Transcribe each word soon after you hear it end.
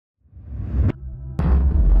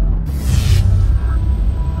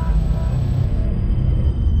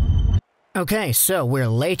Okay, so we're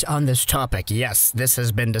late on this topic. Yes, this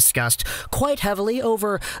has been discussed quite heavily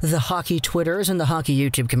over the hockey Twitters and the hockey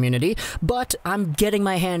YouTube community, but I'm getting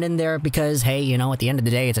my hand in there because, hey, you know, at the end of the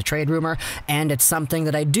day, it's a trade rumor, and it's something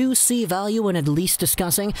that I do see value in at least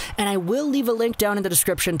discussing, and I will leave a link down in the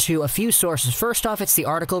description to a few sources. First off, it's the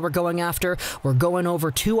article we're going after. We're going over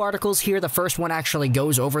two articles here. The first one actually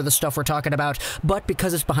goes over the stuff we're talking about, but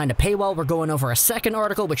because it's behind a paywall, we're going over a second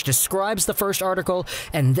article which describes the first article,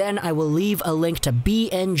 and then I will leave a link to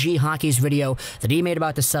BNG Hockey's video that he made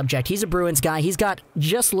about the subject. He's a Bruins guy. He's got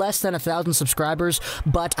just less than 1,000 subscribers,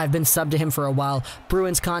 but I've been subbed to him for a while.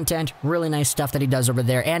 Bruins content, really nice stuff that he does over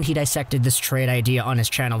there, and he dissected this trade idea on his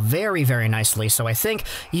channel very, very nicely, so I think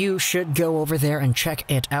you should go over there and check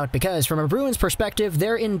it out, because from a Bruins perspective,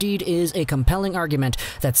 there indeed is a compelling argument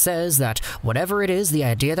that says that whatever it is, the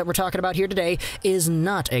idea that we're talking about here today is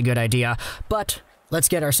not a good idea, but let's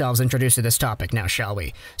get ourselves introduced to this topic now, shall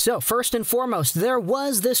we? So, first and foremost, there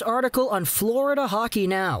was this article on Florida Hockey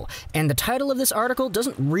Now, and the title of this article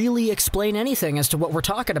doesn't really explain anything as to what we're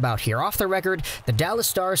talking about here. Off the record, the Dallas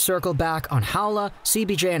Stars circle back on Haula,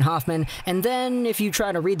 CBJ, and Hoffman, and then if you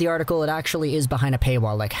try to read the article, it actually is behind a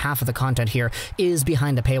paywall. Like, half of the content here is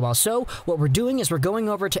behind the paywall. So, what we're doing is we're going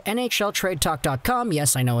over to NHLTradeTalk.com.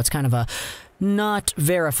 Yes, I know it's kind of a not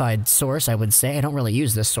verified source, I would say. I don't really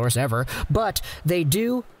use this source ever, but they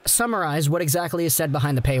do summarize what exactly is said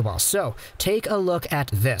behind the paywall. So, take a look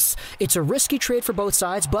at this. It's a risky trade for both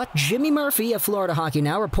sides, but Jimmy Murphy of Florida Hockey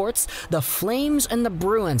Now reports the Flames and the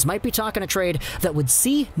Bruins might be talking a trade that would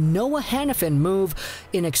see Noah Hanifin move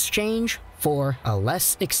in exchange for a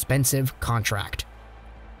less expensive contract.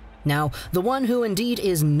 Now, the one who indeed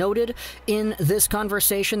is noted in this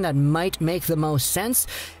conversation that might make the most sense,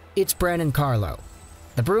 it's Brandon Carlo.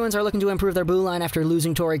 The Bruins are looking to improve their blue line after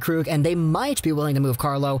losing Torrey Krug, and they might be willing to move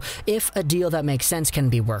Carlo if a deal that makes sense can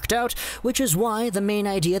be worked out, which is why the main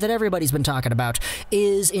idea that everybody's been talking about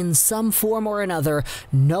is, in some form or another,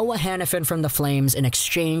 Noah Hanifin from the Flames in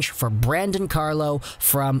exchange for Brandon Carlo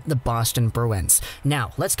from the Boston Bruins.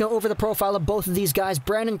 Now, let's go over the profile of both of these guys.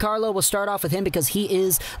 Brandon Carlo, we'll start off with him because he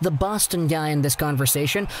is the Boston guy in this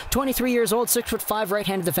conversation. 23 years old, 6'5",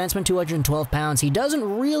 right-handed defenseman, 212 pounds. He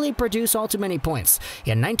doesn't really produce all too many points. He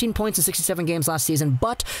had 19 points in 67 games last season,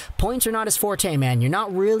 but points are not his forte, man. You're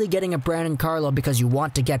not really getting a Brandon Carlo because you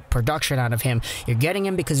want to get production out of him. You're getting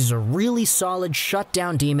him because he's a really solid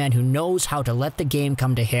shutdown D-man who knows how to let the game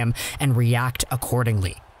come to him and react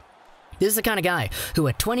accordingly. This is the kind of guy who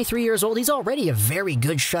at 23 years old, he's already a very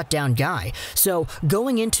good shutdown guy. So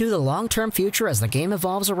going into the long-term future as the game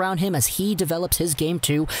evolves around him, as he develops his game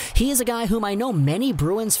too, he is a guy whom I know many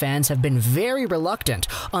Bruins fans have been very reluctant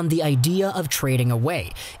on the idea of trading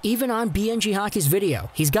away. Even on BNG Hockey's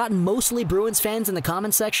video, he's gotten mostly Bruins fans in the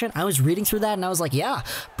comment section. I was reading through that and I was like, yeah,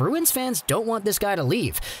 Bruins fans don't want this guy to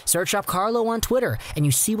leave. Search up Carlo on Twitter and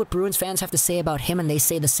you see what Bruins fans have to say about him and they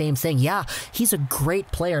say the same thing. Yeah, he's a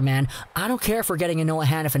great player, man. I don't care if we're getting a Noah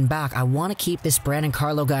Hanifin back. I want to keep this Brandon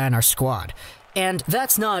Carlo guy on our squad. And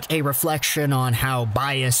that's not a reflection on how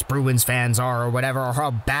biased Bruins fans are or whatever, or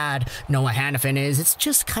how bad Noah Hanifin is. It's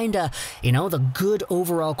just kind of, you know, the good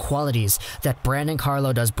overall qualities that Brandon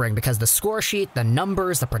Carlo does bring, because the score sheet, the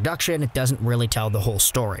numbers, the production, it doesn't really tell the whole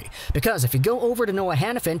story. Because if you go over to Noah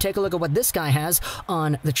Hanifin, take a look at what this guy has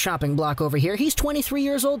on the chopping block over here. He's 23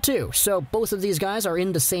 years old too, so both of these guys are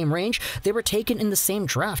in the same range. They were taken in the same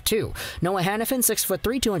draft too. Noah Hanifin,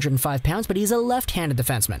 6'3", 205 pounds, but he's a left-handed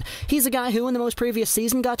defenseman. He's a guy who in the most previous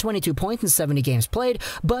season got 22 points in 70 games played,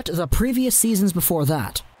 but the previous seasons before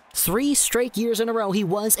that, 3 straight years in a row, he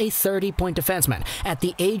was a 30-point defenseman at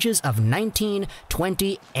the ages of 19,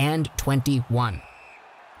 20, and 21.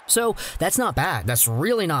 So that's not bad. That's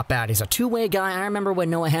really not bad. He's a two-way guy. I remember when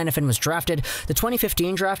Noah Hanifin was drafted. The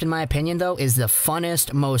 2015 draft, in my opinion, though, is the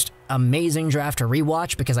funnest, most amazing draft to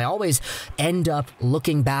rewatch because I always end up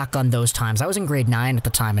looking back on those times. I was in grade 9 at the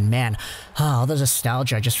time, and man, all the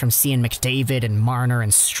nostalgia just from seeing McDavid and Marner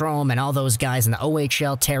and Strome and all those guys in the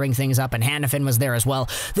OHL tearing things up, and Hanifin was there as well.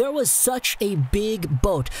 There was such a big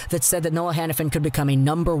boat that said that Noah Hanifin could become a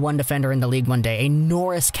 #1 defender in the league one day, a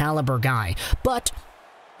Norris caliber guy. But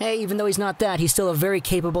hey, even though he's not that, he's still a very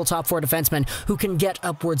capable top 4 defenseman who can get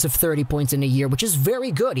upwards of 30 points in a year, which is very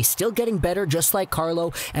good. He's still getting better, just like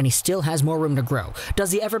Carlo, and he still has more room to grow. Does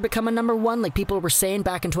he ever become a #1 like people were saying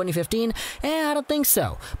back in 2015? I don't think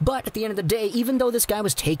so. But at the end of the day, even though this guy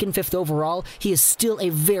was taken 5th overall, he is still a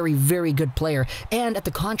very, very good player. And at the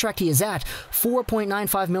contract he is at,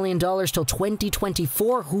 $4.95 million till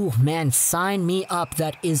 2024, ooh, man, sign me up.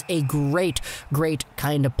 That is a great, great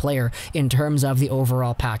kind of player in terms of the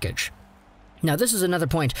overall package. Now, this is another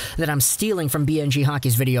point that I'm stealing from BNG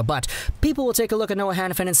Hockey's video, but people will take a look at Noah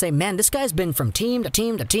Hanifin and say, man, this guy's been from team to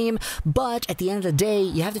team to team, but at the end of the day,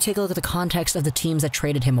 you have to take a look at the context of the teams that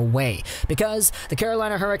traded him away, because the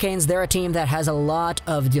Carolina Hurricanes, they're a team that has a lot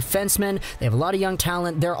of defensemen, they have a lot of young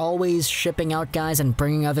talent, they're always shipping out guys and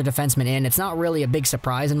bringing other defensemen in. It's not really a big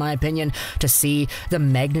surprise, in my opinion, to see the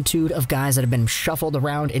magnitude of guys that have been shuffled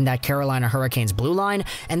around in that Carolina Hurricanes blue line,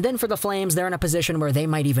 and then for the Flames, they're in a position where they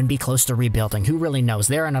might even be close to rebuilding. Who really knows?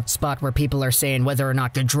 They're in a spot where people are saying whether or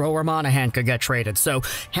not Gaudreau or Monahan could get traded. So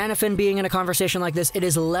Hanifin being in a conversation like this, it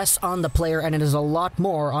is less on the player and it is a lot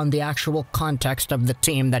more on the actual context of the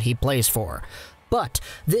team that he plays for. But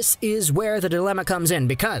this is where the dilemma comes in,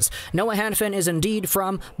 because Noah Hanifin is indeed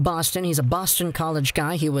from Boston. He's a Boston College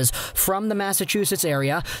guy. He was from the Massachusetts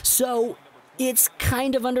area. So it's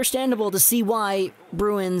kind of understandable to see why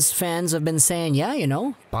Bruins fans have been saying, yeah, you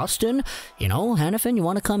know, Boston, you know, Hanifin, you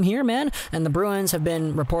want to come here, man? And the Bruins have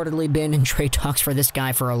been reportedly been in trade talks for this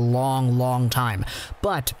guy for a long, long time.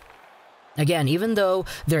 But again, even though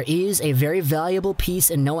there is a very valuable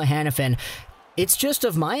piece in Noah Hanifin, it's just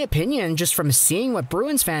of my opinion, just from seeing what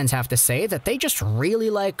Bruins fans have to say, that they just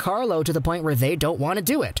really like Carlo to the point where they don't want to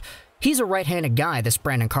do it. He's a right-handed guy, this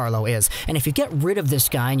Brandon Carlo is, and if you get rid of this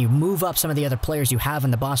guy and you move up some of the other players you have in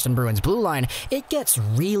the Boston Bruins blue line, it gets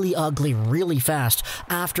really ugly really fast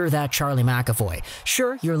after that Charlie McAvoy.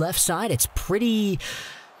 Sure, your left side, it's pretty...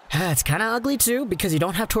 It's kind of ugly too, because you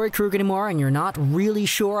don't have Torrey Krug anymore, and you're not really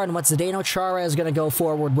sure on what Zdeno Chara is going to go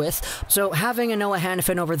forward with. So having a Noah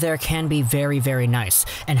Hanifin over there can be very, very nice.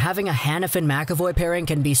 And having a Hanifin-McAvoy pairing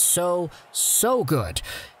can be so, so good.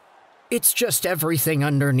 It's just everything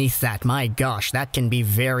underneath that. My gosh, that can be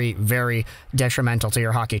very, very detrimental to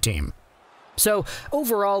your hockey team. So,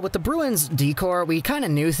 overall, with the Bruins decor, we kind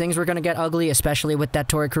of knew things were going to get ugly, especially with that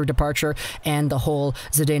Torrey Krug departure and the whole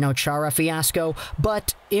Zdeno Chara fiasco.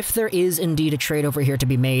 But if there is indeed a trade over here to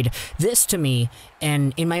be made, this to me,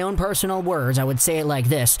 and in my own personal words, I would say it like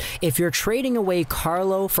this: if you're trading away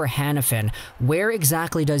Carlo for Hanifin, where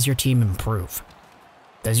exactly does your team improve?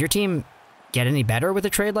 Does your team get any better with a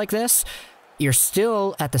trade like this? You're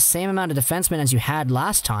still at the same amount of defensemen as you had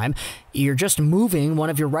last time. You're just moving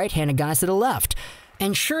one of your right-handed guys to the left.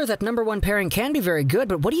 And sure, that number one pairing can be very good,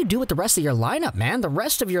 but what do you do with the rest of your lineup, man? The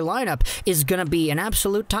rest of your lineup is going to be an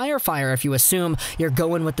absolute tire fire if you assume you're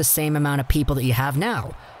going with the same amount of people that you have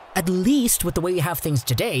now. At least with the way you have things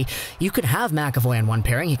today, you could have McAvoy in one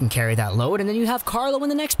pairing, he can carry that load, and then you have Carlo in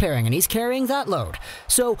the next pairing, and he's carrying that load.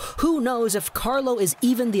 So who knows if Carlo is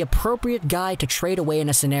even the appropriate guy to trade away in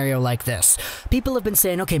a scenario like this. People have been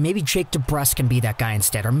saying, okay, maybe Jake DeBrusk can be that guy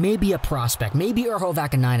instead, or maybe a prospect, maybe Urho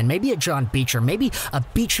Vakanainen, maybe a John Beecher, maybe a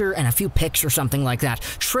Beecher and a few picks or something like that.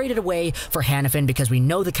 Traded away for Hanifin because we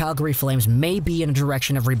know the Calgary Flames may be in a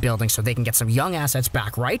direction of rebuilding so they can get some young assets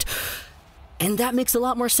back, right? And that makes a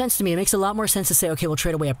lot more sense to me. It makes a lot more sense to say, okay, we'll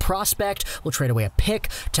trade away a prospect, we'll trade away a pick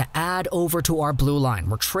to add over to our blue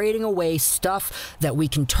line. We're trading away stuff that we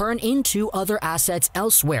can turn into other assets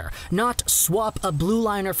elsewhere, not swap a blue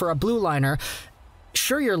liner for a blue liner.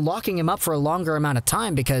 Sure, you're locking him up for a longer amount of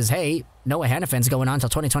time because, hey, Noah Hanifin's going on until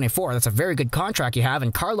 2024. That's a very good contract you have,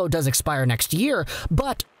 and Carlo does expire next year,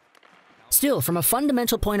 but still, from a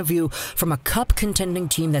fundamental point of view, from a cup contending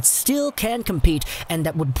team that still can compete and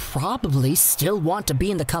that would probably still want to be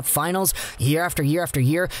in the cup finals year after year after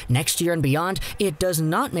year, next year and beyond, it does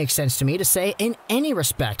not make sense to me to say in any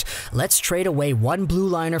respect, let's trade away one blue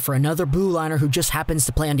liner for another blue liner who just happens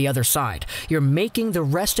to play on the other side. You're making the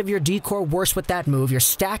rest of your decor worse with that move. You're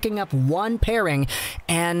stacking up one pairing,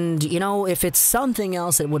 and, you know, if it's something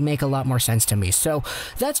else, it would make a lot more sense to me. So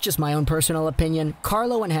that's just my own personal opinion.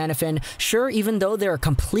 Carlo and Hanifin, sure, even though they're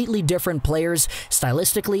completely different players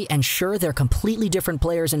stylistically, and sure, they're completely different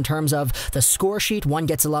players in terms of the score sheet, one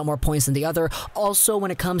gets a lot more points than the other. Also,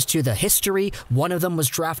 when it comes to the history, one of them was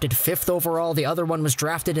drafted 5th overall, the other one was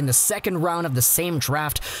drafted in the 2nd round of the same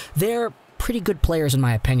draft. They're pretty good players in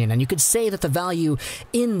my opinion, and you could say that the value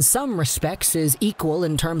in some respects is equal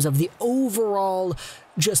in terms of the overall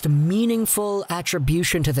just meaningful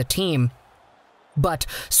attribution to the team. But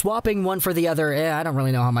swapping one for the other, I don't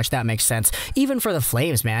really know how much that makes sense. Even for the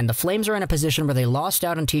Flames, man. The Flames are in a position where they lost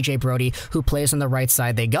out on TJ Brodie, who plays on the right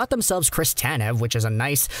side. They got themselves Chris Tanev, which is a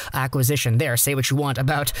nice acquisition there. Say what you want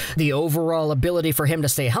about the overall ability for him to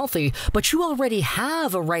stay healthy, but you already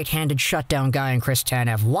have a right-handed shutdown guy in Chris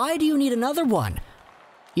Tanev. Why do you need another one?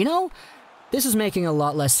 You know? This is making a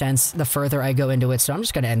lot less sense the further I go into it, so I'm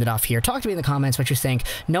just going to end it off here. Talk to me in the comments what you think.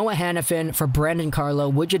 Noah Hanifin for Brandon Carlo.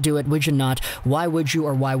 Would you do it? Would you not? Why would you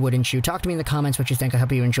or why wouldn't you? Talk to me in the comments what you think. I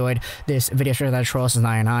hope you enjoyed this video. Sure that Trolls is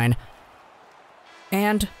 99.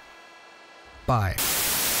 And Bye.